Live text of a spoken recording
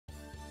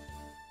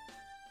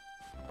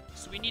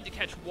So we need to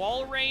catch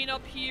Walrein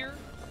up here.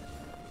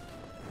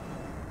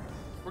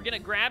 We're gonna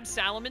grab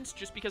Salamence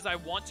just because I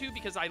want to,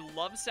 because I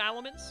love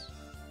Salamence.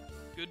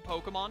 Good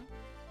Pokemon.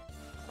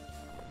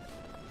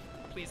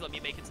 Please let me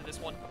make it to this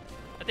one.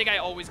 I think I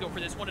always go for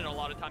this one, and a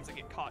lot of times I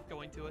get caught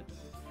going to it.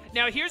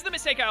 Now, here's the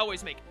mistake I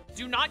always make.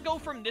 Do not go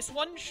from this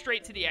one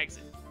straight to the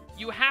exit.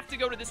 You have to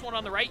go to this one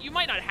on the right. You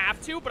might not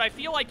have to, but I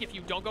feel like if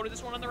you don't go to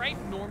this one on the right,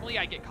 normally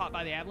I get caught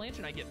by the avalanche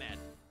and I get mad.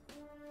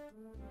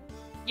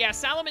 Yeah,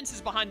 Salamence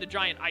is behind the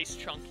giant ice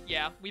chunk.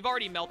 Yeah, we've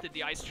already melted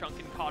the ice chunk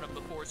and caught him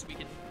before, so we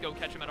can go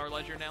catch him at our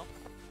leisure now.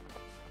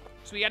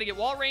 So we gotta get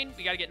Walrein,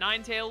 we gotta get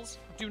Ninetales.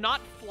 Do not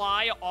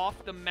fly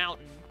off the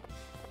mountain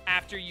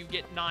after you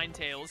get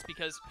Ninetales,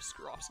 because...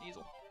 Screw off,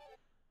 Sneasel.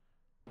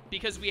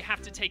 Because we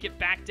have to take it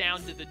back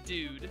down to the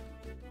dude.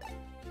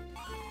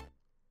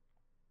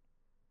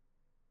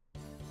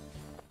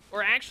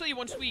 Or actually,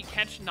 once we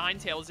catch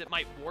Ninetales, it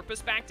might warp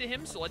us back to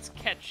him, so let's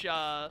catch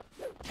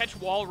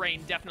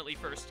Walrein definitely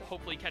first.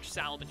 Hopefully catch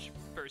Salamence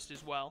first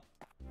as well.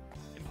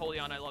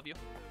 Empoleon, I love you.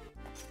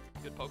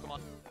 Good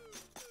Pokemon.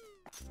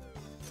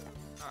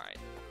 Alright.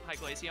 Hi,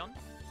 Glaceon.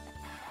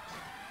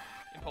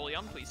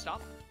 Empoleon, please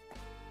stop.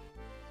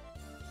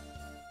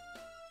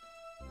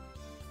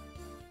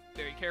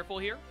 Very careful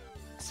here.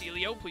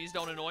 Celio, please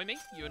don't annoy me.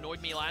 You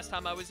annoyed me last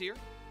time I was here.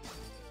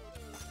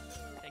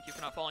 Thank you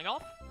for not falling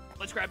off.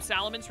 Let's grab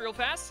Salamence real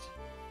fast.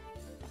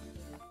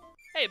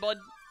 Hey, bud.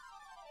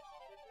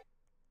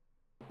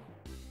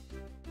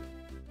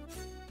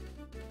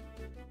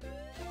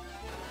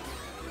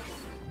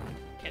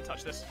 Can't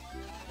touch this.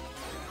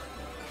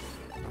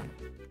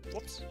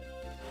 Whoops.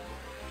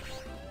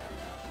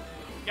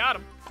 Got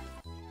him.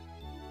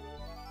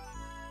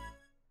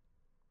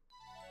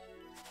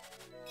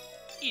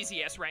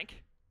 Easy S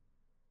rank.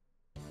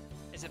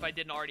 As if I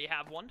didn't already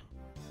have one.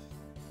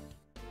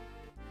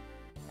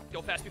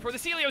 Go fast before the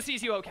Celio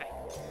sees you. Okay.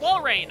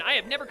 Walrein, I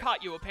have never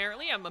caught you,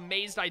 apparently. I'm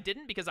amazed I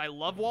didn't, because I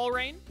love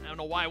Walrein. I don't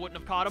know why I wouldn't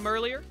have caught him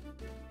earlier.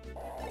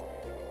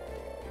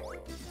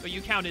 But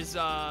you count as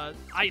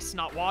ice,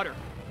 not water.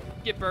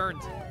 Get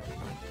burned.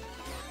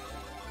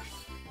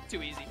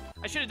 Too easy.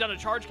 I should have done a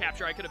charge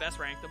capture. I could have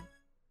S-ranked him.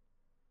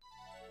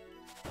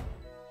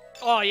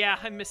 Oh, yeah.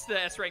 I missed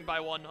the S-rank by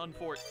one.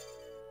 Unfort.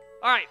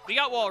 Alright, we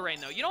got Walrein,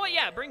 though. You know what?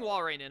 Yeah, bring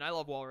Walrein in. I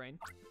love Walrein.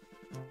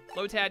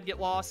 Lotad, get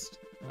lost.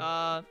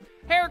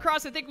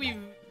 Heracross, I think we've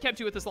kept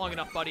you with us long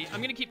enough, buddy. I'm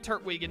gonna keep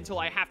Turtwig until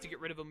I have to get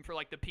rid of him for,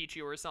 like, the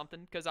Pichu or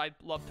something, because I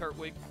love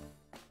Turtwig.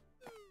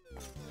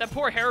 That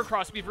poor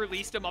Heracross, we've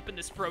released him up in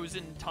this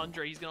frozen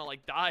tundra. He's gonna,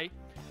 like, die.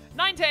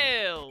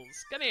 Ninetales!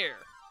 Come here.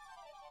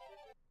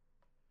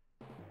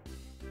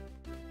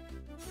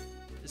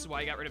 This is why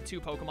I got rid of 2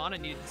 Pokemon. I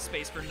needed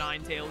space for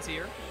Ninetales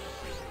here.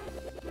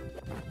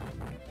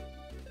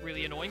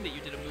 Really annoying that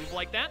you did a move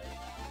like that.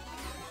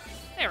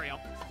 There we go.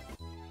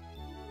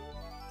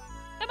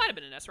 That might have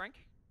been an S rank.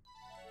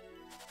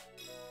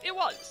 It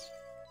was.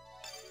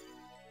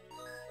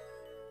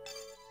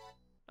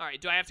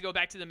 Alright, do I have to go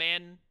back to the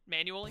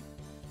manually?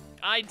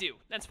 I do.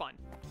 That's fine.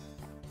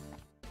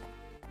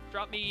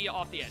 Drop me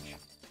off the edge.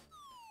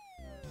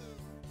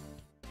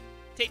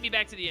 Take me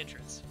back to the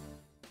entrance.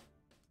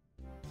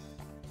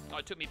 Oh,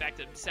 it took me back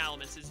to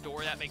Salamance's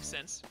door. That makes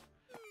sense.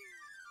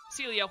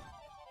 Celio,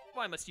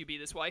 why must you be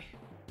this way?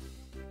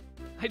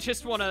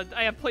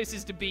 I have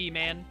places to be,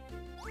 man.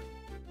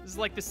 This is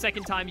like the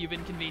second time you've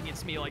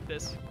inconvenienced me like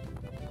this.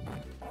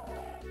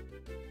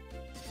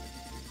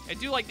 I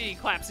do like that he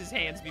claps his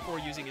hands before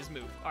using his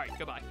move. Alright,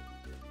 goodbye.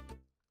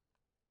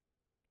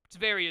 It's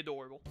very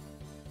adorable.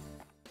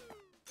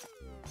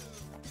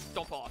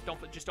 Don't fall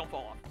off. Just don't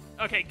fall off.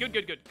 Okay, good.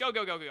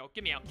 Go.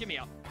 Get me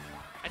out.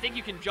 I think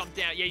you can jump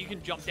down. Yeah, you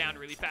can jump down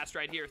really fast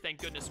right here.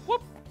 Thank goodness.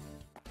 Whoop!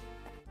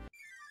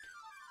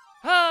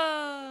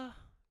 Ah!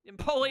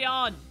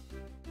 Empoleon!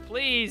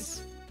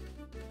 Please!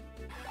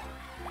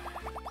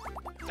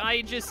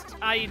 I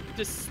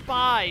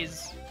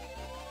despise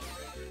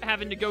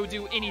having to go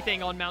do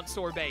anything on Mount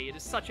Sorbet. It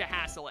is such a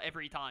hassle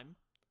every time.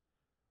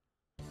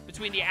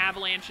 Between the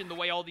avalanche and the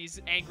way all these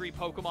angry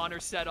Pokemon are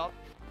set up.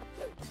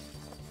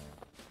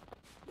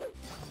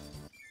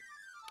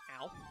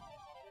 Ow.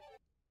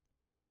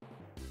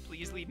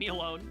 Please leave me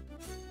alone.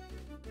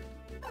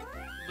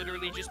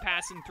 Literally just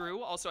passing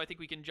through. Also, I think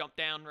we can jump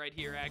down right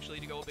here, actually,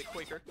 to go a bit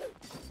quicker.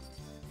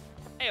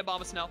 Hey,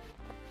 Abomasnow.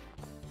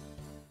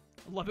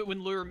 Love it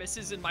when Lure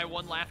misses and my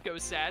one laugh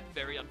goes sad.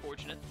 Very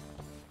unfortunate.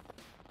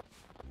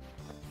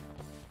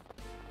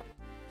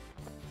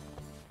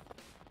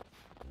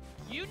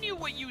 You knew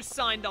what you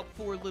signed up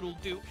for, little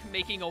Duke,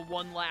 making a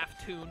one laugh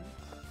tune.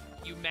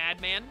 You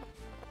madman.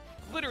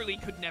 Literally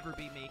could never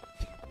be me.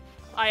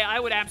 I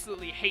would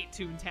absolutely hate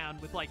Toontown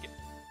with, like,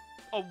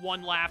 a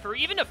one laugh or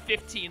even a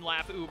 15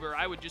 laugh Uber.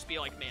 I would just be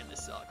like, man,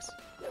 this sucks.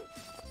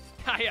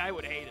 I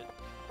would hate it.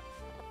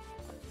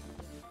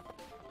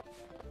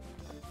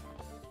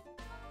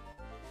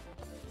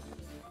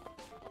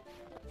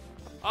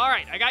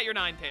 Alright, I got your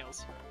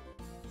Ninetales.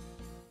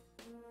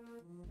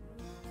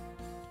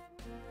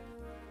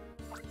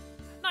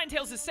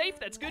 Ninetales is safe,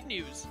 that's good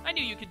news. I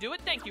knew you could do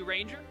it, thank you,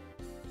 Ranger.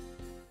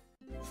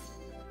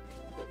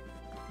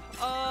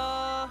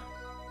 I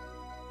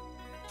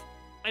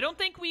don't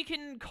think we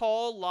can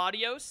call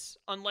Latios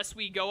unless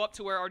we go up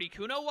to where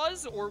Articuno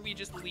was, or we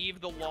just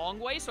leave the long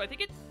way. So I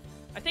think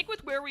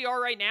with where we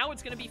are right now,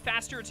 it's going to be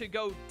faster to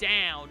go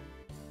down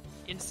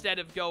instead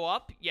of go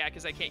up. Yeah,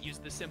 because I can't use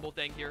the symbol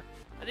thing here.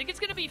 I think it's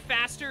going to be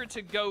faster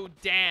to go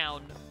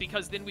down,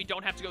 because then we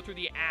don't have to go through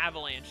the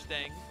avalanche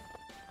thing.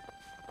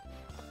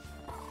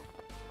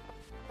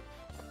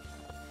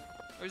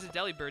 There's a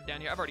Delibird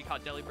down here. I've already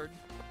caught Delibird.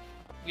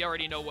 We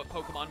already know what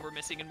Pokemon we're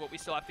missing and what we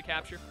still have to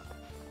capture.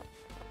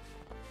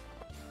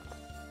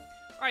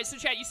 Alright, so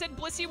chat, you said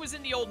Blissey was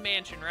in the old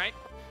mansion, right?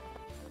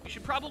 We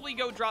should probably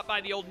go drop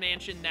by the old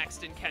mansion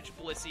next and catch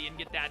Blissey and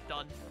get that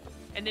done.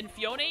 And then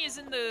Fione is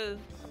in the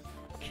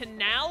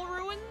canal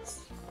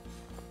ruins?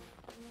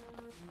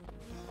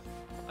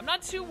 I'm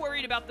not too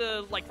worried about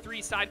the, like,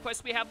 3 side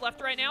quests we have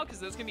left right now, because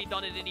those can be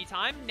done at any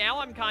time. Now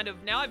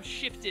I've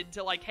shifted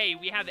to, like, hey,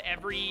 we have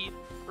every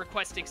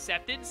request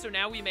accepted, so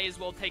now we may as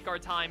well take our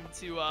time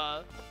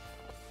to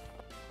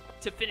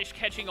finish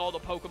catching all the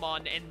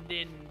Pokemon and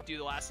then do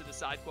the last of the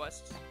side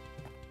quests.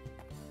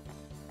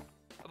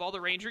 Of all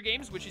the Ranger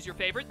games, which is your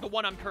favorite? The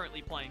one I'm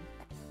currently playing.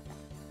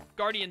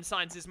 Guardian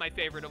Signs is my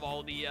favorite of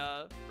all the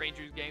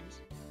Rangers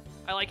games.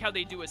 I like how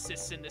they do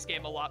assists in this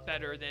game a lot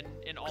better than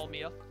in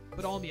Almia.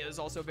 But Almia is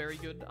also very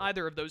good.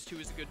 Either of those two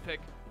is a good pick.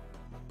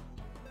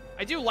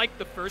 I do like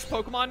the first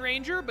Pokemon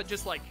Ranger, but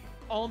just like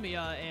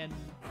Almia and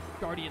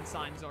Guardian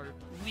Signs are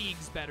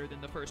leagues better than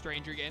the first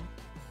Ranger game.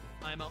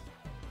 IMO.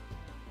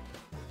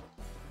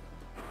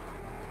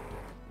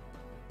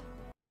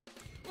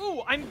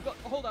 Ooh,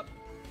 hold up.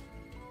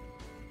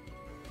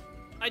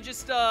 I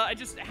just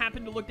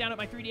happened to look down at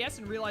my 3DS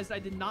and realized I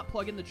did not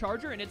plug in the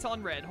charger, and it's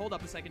on red. Hold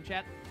up a second,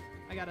 chat.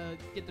 I gotta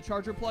get the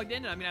charger plugged in,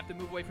 and I'm gonna have to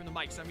move away from the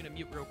mic, so I'm gonna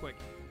mute real quick.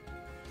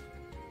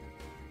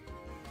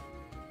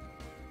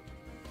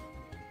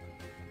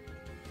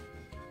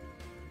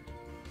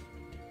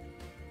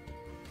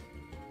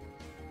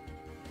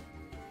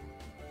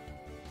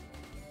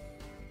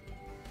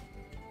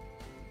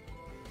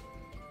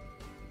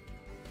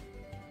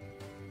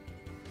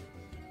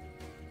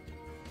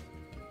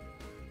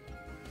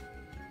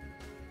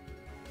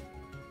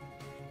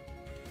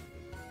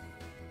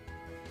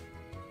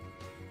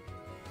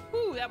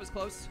 Ooh, that was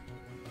close.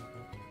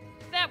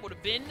 That would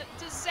have been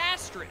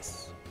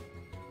disastrous.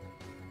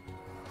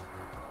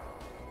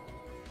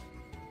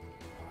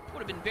 Would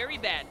have been very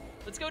bad.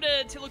 Let's go to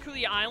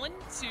Tilikuli Island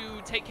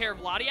to take care of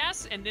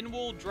Latias, and then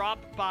we'll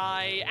drop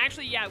by...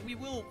 Actually, yeah, we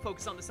will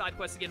focus on the side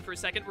quest again for a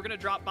second. We're going to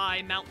drop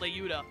by Mount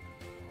Leuda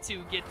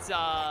to get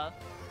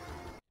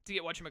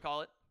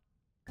whatchamacallit.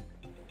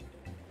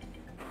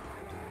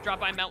 Drop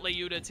by Mount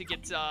Leuda to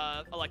get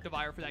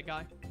Electivire for that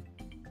guy.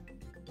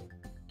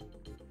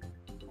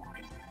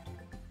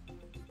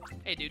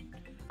 Hey, dude.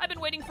 I've been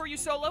waiting for you,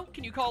 Solo.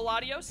 Can you call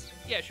Latios?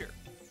 Yeah, sure.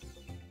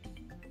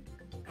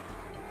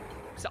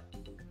 So.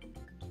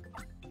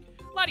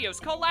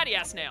 Latios, call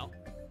Latias now.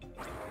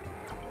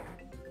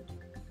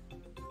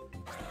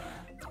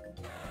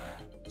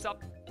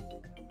 Sup?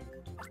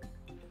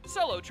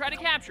 Solo, try to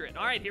capture it.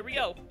 Alright, here we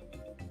go.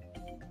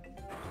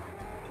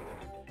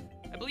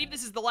 I believe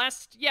this is the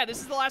last... Yeah, this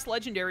is the last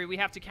legendary we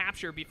have to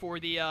capture before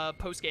the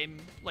post-game...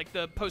 Like,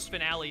 the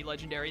post-finale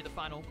legendary, the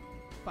final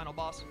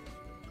boss.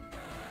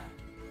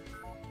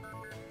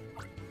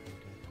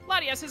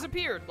 Latias has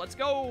appeared. Let's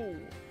go.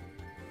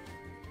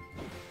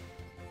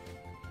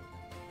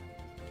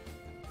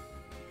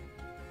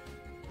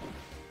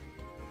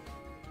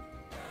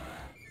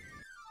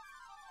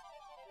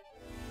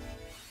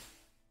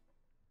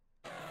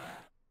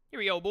 Here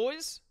we go,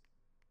 boys.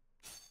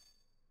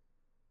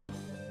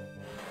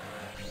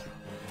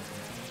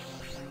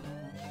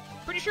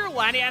 Pretty sure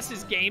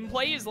Latias's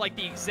gameplay is like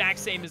the exact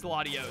same as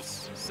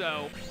Latios,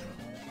 so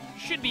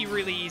should be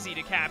really easy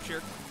to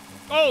capture.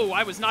 Oh,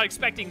 I was not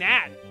expecting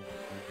that.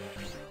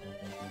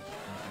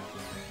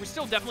 We're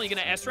still definitely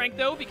going to S-rank,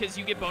 though, because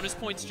you get bonus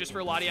points just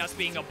for Latias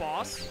being a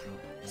boss.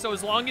 So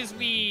as long as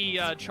we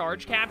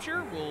charge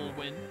capture, we'll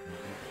win.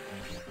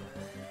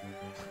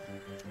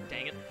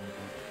 Dang it.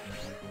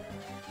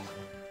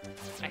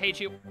 I hate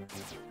you.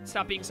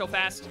 Stop being so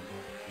fast.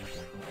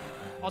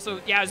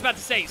 Also, yeah, I was about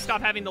to say, stop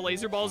having the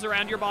laser balls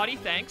around your body.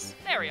 Thanks.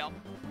 There we go.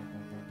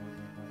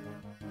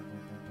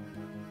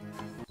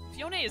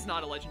 Fione is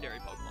not a legendary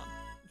Pokemon.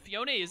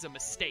 Fione is a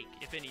mistake,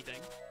 if anything.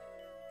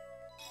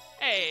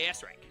 Hey,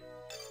 S-rank.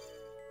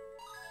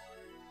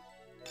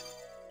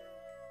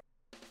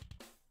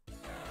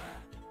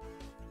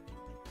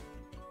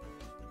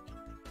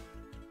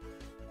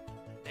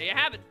 There you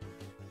have it.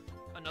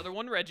 Another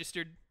one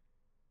registered.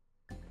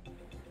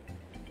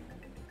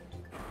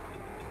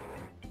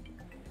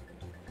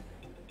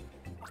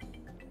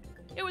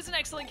 It was an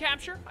excellent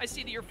capture. I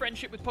see that your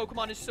friendship with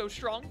Pokemon is so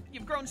strong.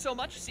 You've grown so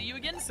much. See you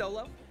again,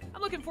 Solo.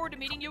 I'm looking forward to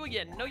meeting you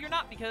again. No, you're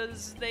not,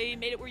 because they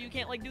made it where you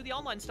can't, like, do the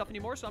online stuff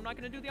anymore, so I'm not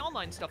going to do the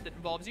online stuff that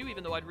involves you,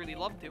 even though I'd really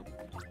love to.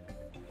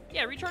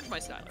 Yeah, recharge my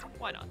styler.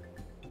 Why not?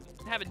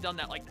 I haven't done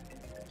that, like,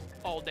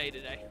 all day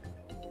today.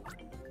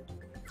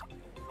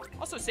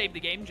 Also save the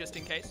game, just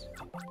in case.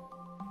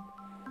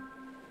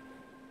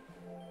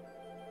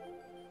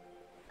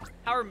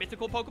 How are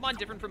mythical Pokemon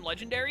different from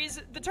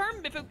legendaries? The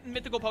term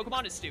mythical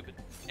Pokemon is stupid,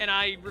 and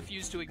I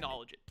refuse to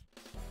acknowledge it.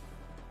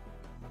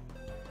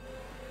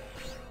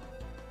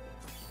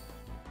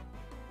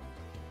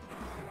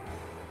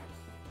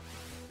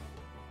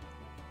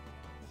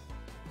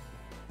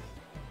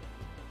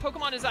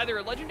 Pokemon is either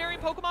a legendary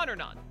Pokemon or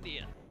not. The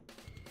end.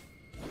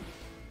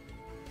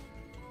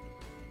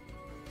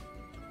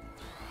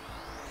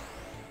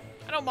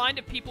 I don't mind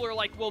if people are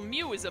like, well,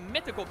 Mew is a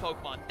mythical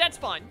Pokemon. That's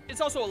fine. It's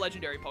also a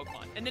legendary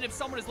Pokemon. And then if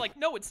someone is like,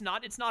 no, it's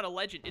not a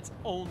legend. It's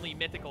only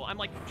mythical. I'm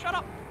like, shut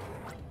up.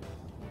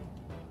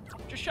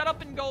 Just shut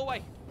up and go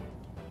away.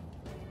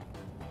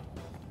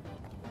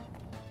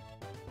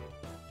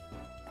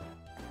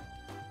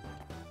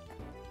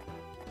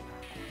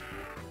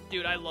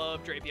 Dude, I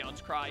love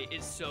Drapion's Cry.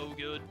 It's so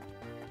good.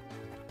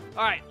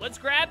 All right, let's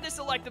grab this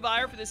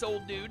Electivire for this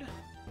old dude.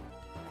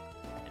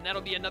 And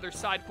that'll be another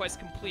side quest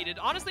completed.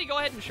 Honestly, go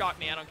ahead and shock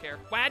me. I don't care.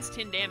 Wow, that's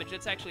 10 damage.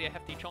 That's actually a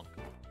hefty chunk.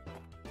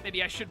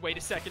 Maybe I should wait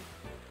a second.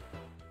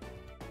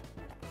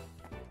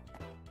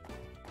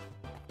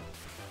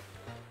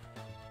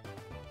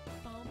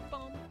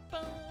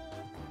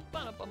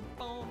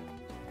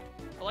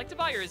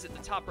 Electivire is at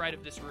the top right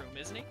of this room,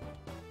 isn't he?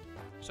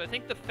 So I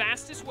think the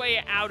fastest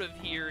way out of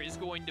here is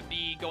going to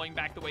be going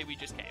back the way we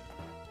just came.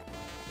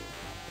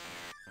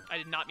 I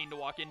did not mean to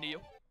walk into you.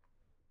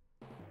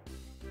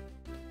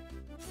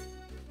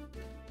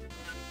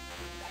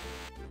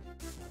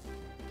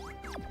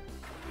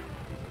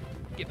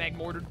 Get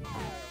Magmortared.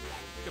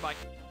 Goodbye.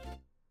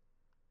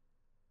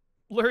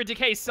 Lurid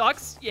Decay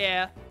sucks?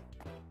 Yeah.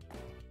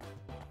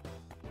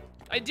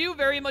 I do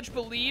very much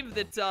believe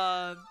that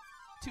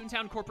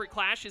Toontown Corporate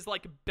Clash is,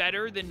 like,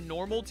 better than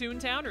normal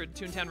Toontown, or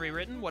Toontown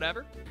Rewritten,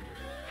 whatever.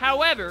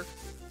 However,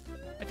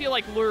 I feel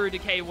like Lurid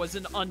Decay was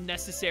an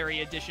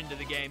unnecessary addition to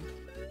the game.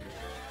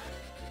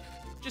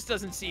 Just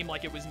doesn't seem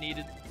like it was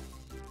needed.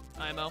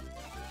 IMO.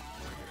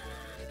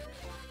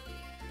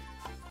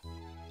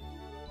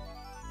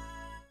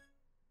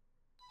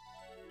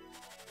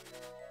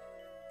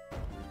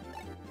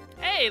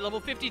 Hey, level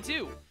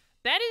 52.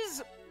 That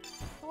is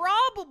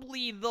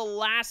probably the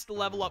last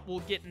level up we'll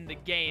get in the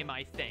game,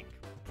 I think.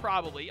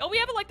 Probably. Oh, we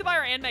have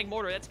Electivire and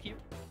Magmortar. That's cute.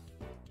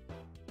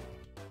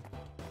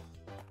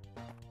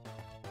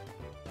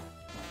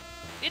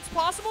 It's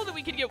possible that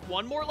we could get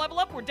one more level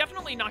up. We're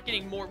definitely not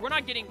getting more. We're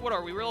not getting... What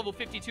are we? We're level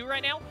 52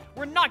 right now?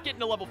 We're not getting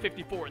to level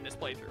 54 in this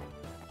playthrough.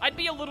 I'd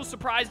be a little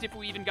surprised if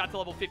we even got to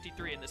level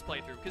 53 in this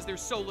playthrough, because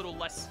there's so little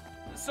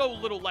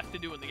left to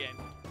do in the game.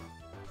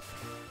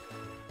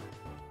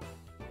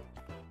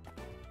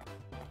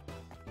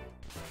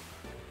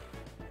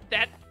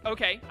 That,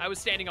 okay, I was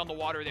standing on the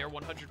water there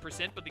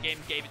 100%, but the game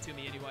gave it to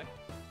me anyway.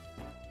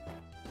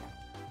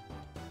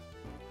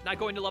 Not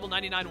going to level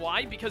 99,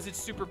 why? Because it's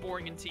super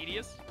boring and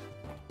tedious.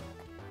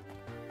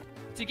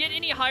 To get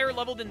any higher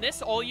level than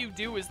this, all you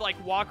do is,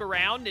 like, walk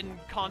around and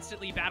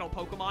constantly battle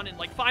Pokemon and,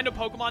 like, find a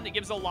Pokemon that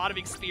gives a lot of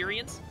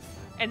experience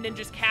and then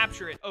just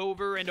capture it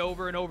over and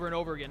over and over and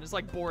over again. It's,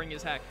 like, boring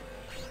as heck.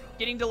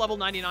 Getting to level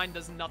 99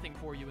 does nothing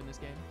for you in this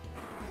game.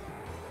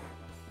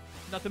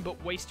 Nothing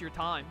but waste your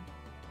time.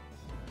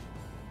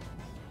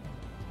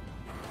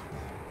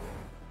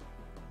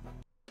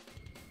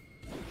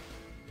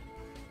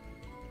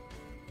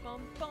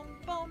 Bum, bum,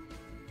 bum.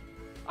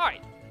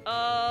 Alright.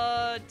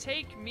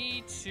 Take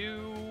me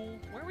to...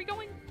 Where are we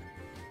going?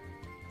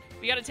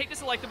 We gotta take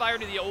this Electivire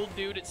to the old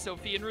dude at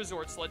Sophian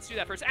Resort, so let's do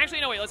that first.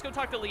 Actually, no, wait, let's go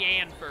talk to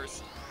Leanne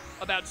first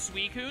about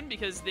Suicune,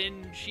 because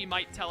then she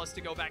might tell us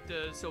to go back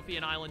to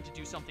Sophian Island to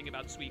do something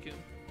about Suicune.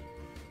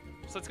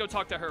 So let's go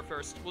talk to her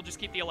first. We'll just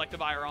keep the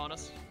Electivire on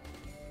us.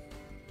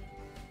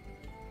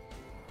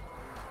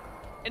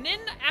 And then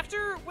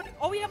after,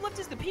 all we have left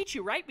is the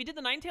Pichu, right? We did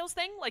the Ninetales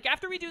thing? Like,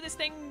 after we do this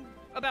thing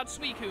about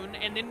Suicune,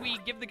 and then we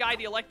give the guy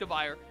the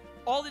Electivire,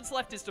 all that's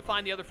left is to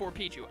find the other 4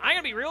 Pichu. I'm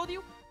gonna be real with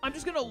you. I'm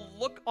just gonna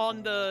look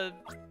on the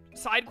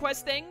side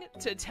quest thing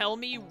to tell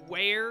me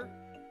where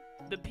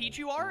the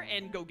Pichu are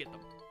and go get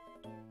them.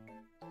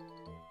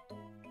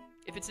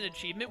 If it's an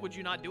achievement, would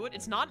you not do it?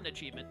 It's not an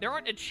achievement. There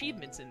aren't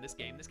achievements in this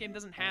game. This game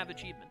doesn't have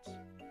achievements.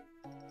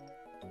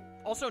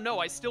 Also, no,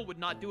 I still would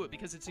not do it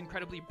because it's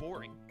incredibly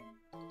boring.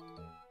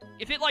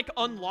 If it, like,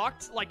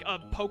 unlocked, like, a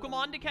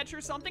Pokemon to catch or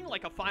something,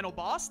 like a final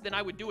boss, then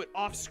I would do it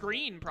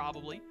off-screen,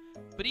 probably.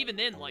 But even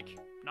then, like,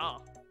 nah.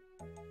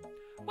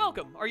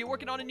 Welcome. Are you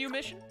working on a new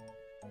mission?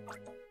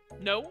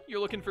 No? You're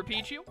looking for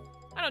Pichu?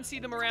 I don't see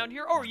them around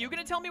here. Oh, are you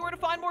gonna tell me where to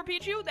find more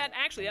Pichu? That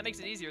makes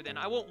it easier then.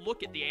 I won't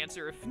look at the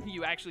answer if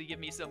you actually give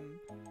me some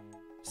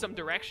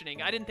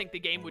directioning. I didn't think the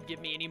game would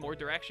give me any more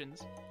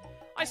directions.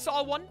 I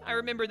saw one. I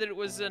remember that it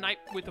was a night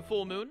with a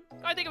full moon.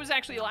 I think it was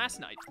actually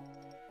last night.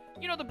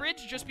 You know the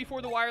bridge just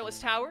before the wireless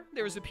tower?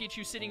 There was a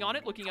Pichu sitting on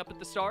it looking up at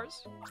the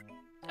stars.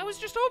 I was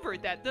just over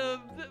at that. The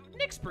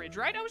Nyx bridge,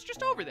 right? I was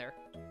just over there.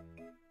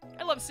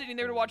 I love sitting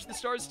there to watch the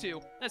stars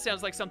too. That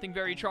sounds like something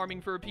very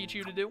charming for a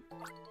Pichu to do.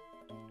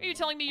 Are you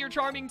telling me you're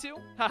charming too?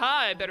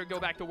 Haha, I better go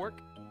back to work.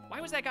 Why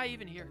was that guy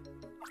even here?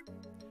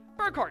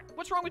 Burkhart,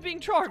 what's wrong with being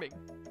charming?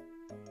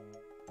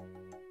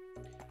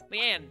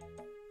 Leanne,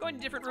 Going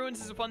to different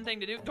ruins is a fun thing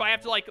to do. Do I have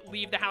to, like,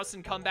 leave the house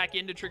and come back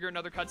in to trigger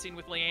another cutscene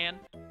with Leanne?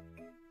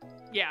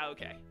 Yeah,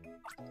 okay.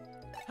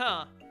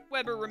 Huh.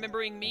 Weber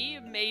remembering me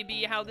may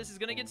be how this is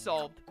gonna get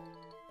solved.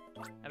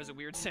 That was a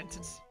weird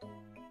sentence.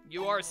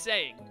 You are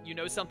saying you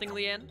know something,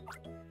 Leanne?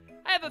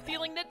 I have a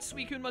feeling that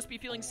Suicune must be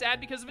feeling sad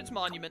because of its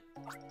monument.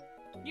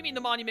 You mean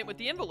the monument with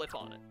the involith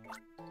on it?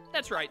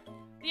 That's right.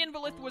 The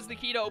involith was the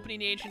key to opening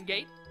the ancient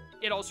gate.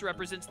 It also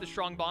represents the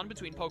strong bond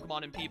between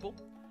Pokemon and people.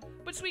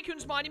 But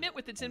Suicune's monument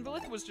with its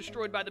involith was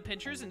destroyed by the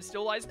pinchers and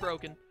still lies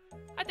broken.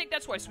 I think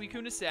that's why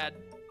Suicune is sad.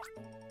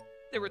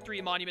 There were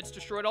 3 monuments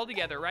destroyed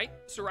altogether, right?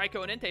 So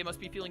Raikou and Entei must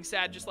be feeling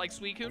sad just like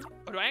Suicune.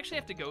 Or do I actually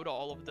have to go to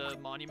all of the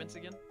monuments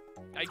again?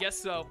 I guess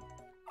so.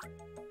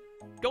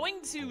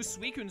 Going to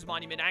Suicune's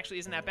monument actually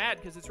isn't that bad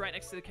because it's right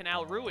next to the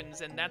canal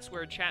ruins, and that's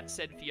where chat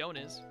said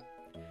Fiona is.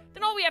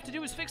 Then all we have to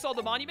do is fix all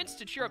the monuments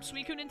to cheer up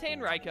Suicune, Entei,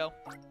 and Raikou.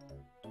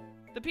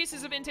 The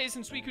pieces of Entei's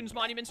and Suicune's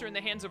monuments are in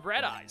the hands of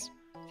Red Eyes.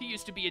 He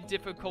used to be a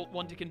difficult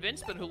one to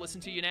convince, but he'll listen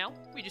to you now.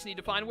 We just need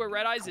to find where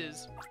Red Eyes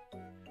is.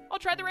 I'll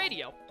try the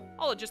radio.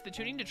 I'll adjust the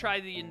tuning to try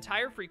the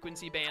entire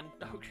frequency band.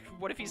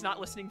 What if he's not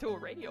listening to a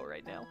radio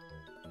right now?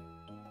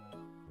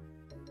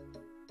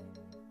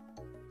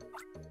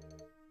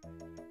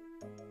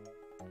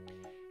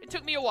 It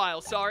took me a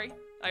while, sorry.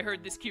 I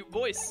heard this cute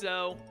voice,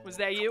 so was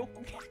that you?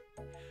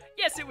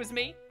 Yes, it was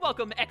me.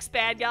 Welcome,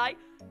 ex-bad guy.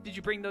 Did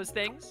you bring those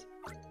things?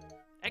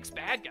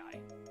 Ex-bad guy?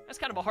 That's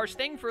kind of a harsh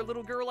thing for a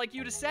little girl like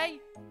you to say.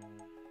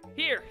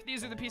 Here,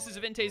 these are the pieces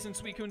of Entei's and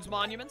Suicune's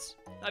monuments.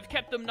 I've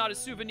kept them not as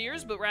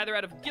souvenirs, but rather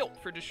out of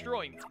guilt for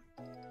destroying them.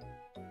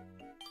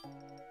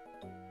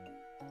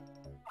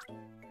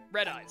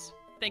 Red Eyes,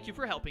 thank you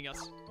for helping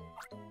us.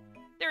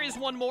 There is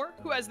one more,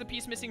 who has the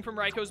piece missing from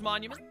Raikou's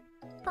monument.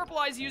 Purple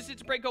Eyes used it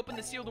to break open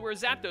the seal to where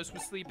Zapdos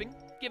was sleeping.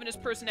 Given his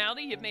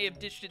personality, he may have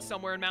ditched it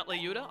somewhere in Mount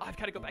Leuda. Oh, I've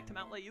got to go back to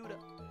Mount Leuda.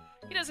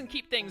 He doesn't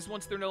keep things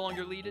once they're no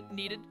longer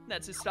needed.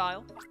 That's his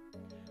style.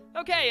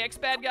 Okay,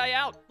 ex-bad guy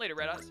out. Later,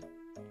 Red Eyes.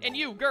 And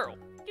you, girl,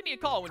 give me a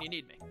call when you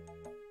need me.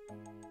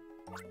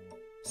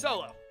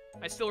 Solo,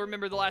 I still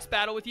remember the last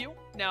battle with you.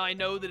 Now I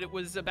know that it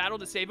was a battle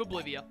to save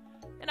Oblivia,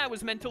 and I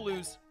was meant to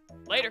lose.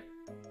 Later.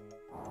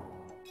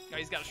 Oh,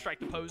 he's got to strike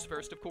the pose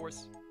first, of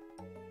course.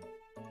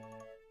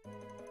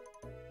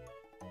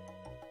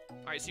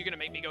 Alright, so you're going to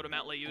make me go to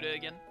Mount Leuda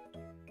again?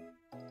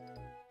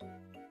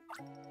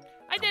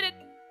 I did it!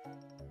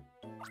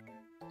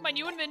 My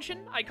new invention,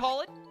 I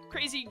call it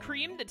Crazy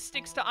Cream that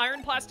sticks to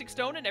iron, plastic,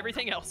 stone, and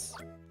everything else.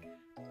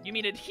 You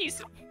mean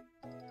adhesive?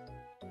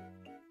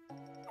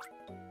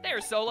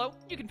 There, Solo.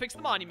 You can fix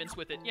the monuments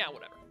with it. Yeah,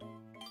 whatever.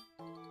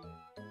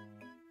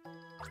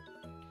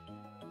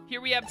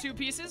 Here we have 2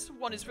 pieces.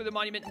 One is for the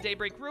monument in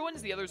Daybreak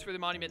Ruins, the other is for the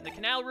monument in the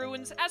Canal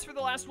Ruins. As for the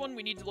last one,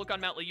 we need to look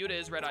on Mount Leuda,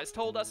 as Red Eyes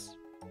told us.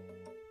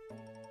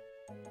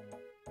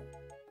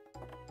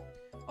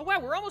 Oh wow,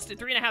 we're almost at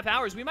 3.5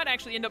 hours. We might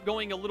actually end up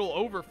going a little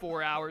over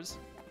 4 hours.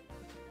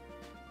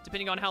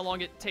 Depending on how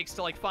long it takes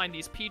to, like, find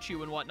these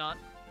Pichu and whatnot.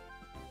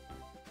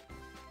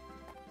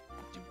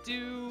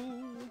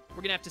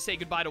 We're gonna have to say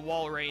goodbye to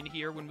Walrein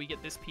here when we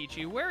get this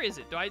Pichu. Where is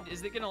it?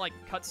 Is it gonna, like,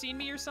 cutscene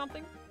me or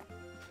something?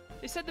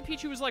 They said the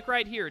Pichu was, like,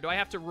 right here. Do I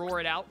have to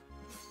roar it out?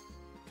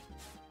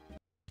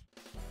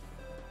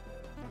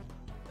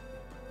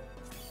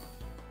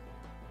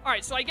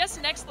 Alright, so I guess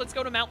next let's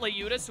go to Mount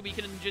Leuda so we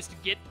can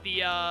just get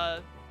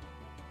the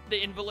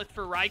involith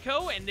for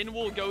Raikou, and then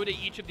we'll go to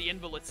each of the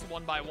involiths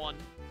one by one.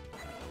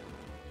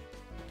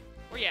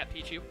 Where you at,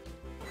 Pichu?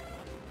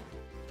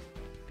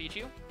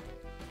 Pichu?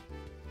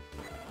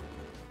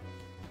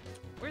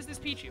 Where's this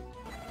Pichu?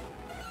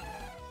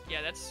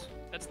 Yeah, that's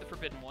the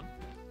forbidden one.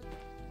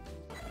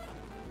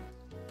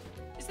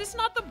 Is this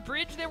not the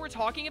bridge they were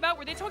talking about?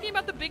 Were they talking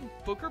about the Big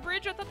Booker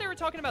Bridge? I thought they were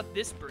talking about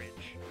this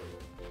bridge.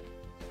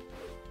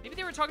 Maybe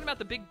they were talking about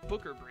the Big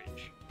Booker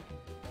Bridge.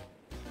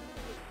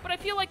 But I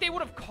feel like they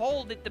would have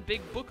called it the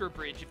Big Booker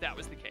Bridge if that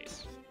was the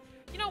case.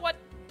 You know what?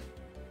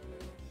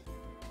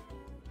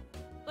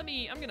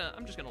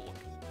 I'm just gonna look.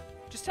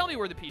 Just tell me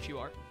where the Pichu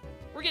are.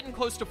 We're getting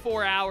close to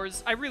 4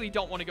 hours. I really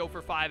don't want to go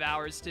for 5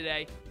 hours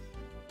today.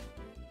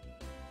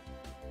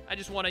 I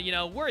just want to, you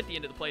know, we're at the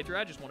end of the playthrough.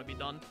 I just want to be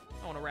done.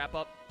 I want to wrap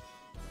up.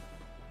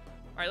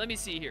 All right, let me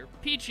see here.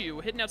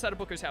 Pichu, hidden outside of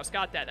Booker's house.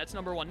 Got that. That's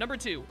number 1. Number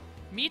 2,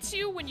 meets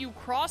you when you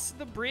cross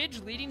the bridge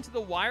leading to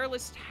the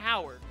wireless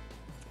tower.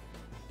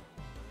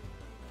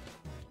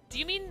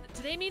 Do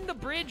they mean the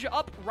bridge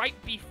up right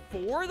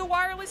before the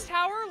wireless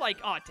tower? Like,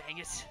 oh, dang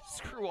it.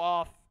 Screw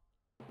off.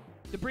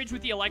 The bridge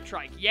with the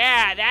Electrike.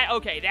 Yeah,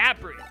 okay, that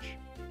bridge.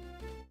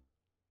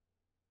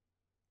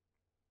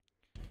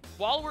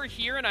 While we're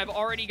here and I've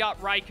already got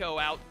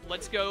Raikou out,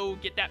 let's go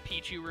get that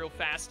Pichu real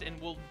fast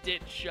and we'll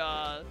ditch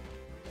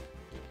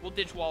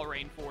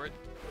Walrein for it.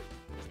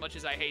 As much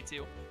as I hate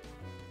to.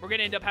 We're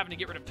gonna end up having to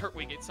get rid of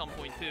Turtwig at some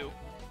point, too.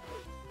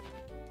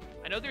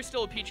 I know there's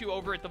still a Pichu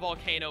over at the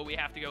volcano we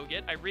have to go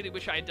get. I really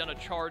wish I had done a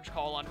charge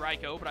call on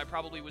Raikou, but I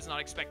probably was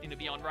not expecting to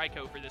be on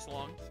Raikou for this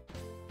long.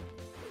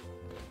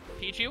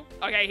 Pichu?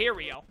 Okay, here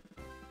we go.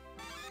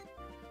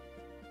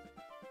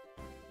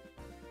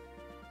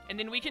 And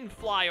then we can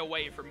fly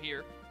away from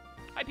here.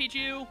 Hi,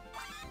 Pichu.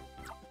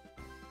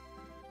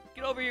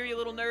 Get over here, you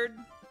little nerd.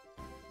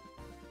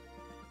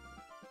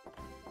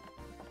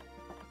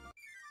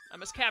 I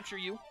must capture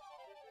you.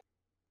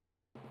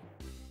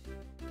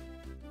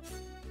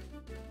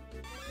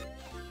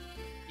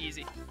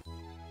 Easy.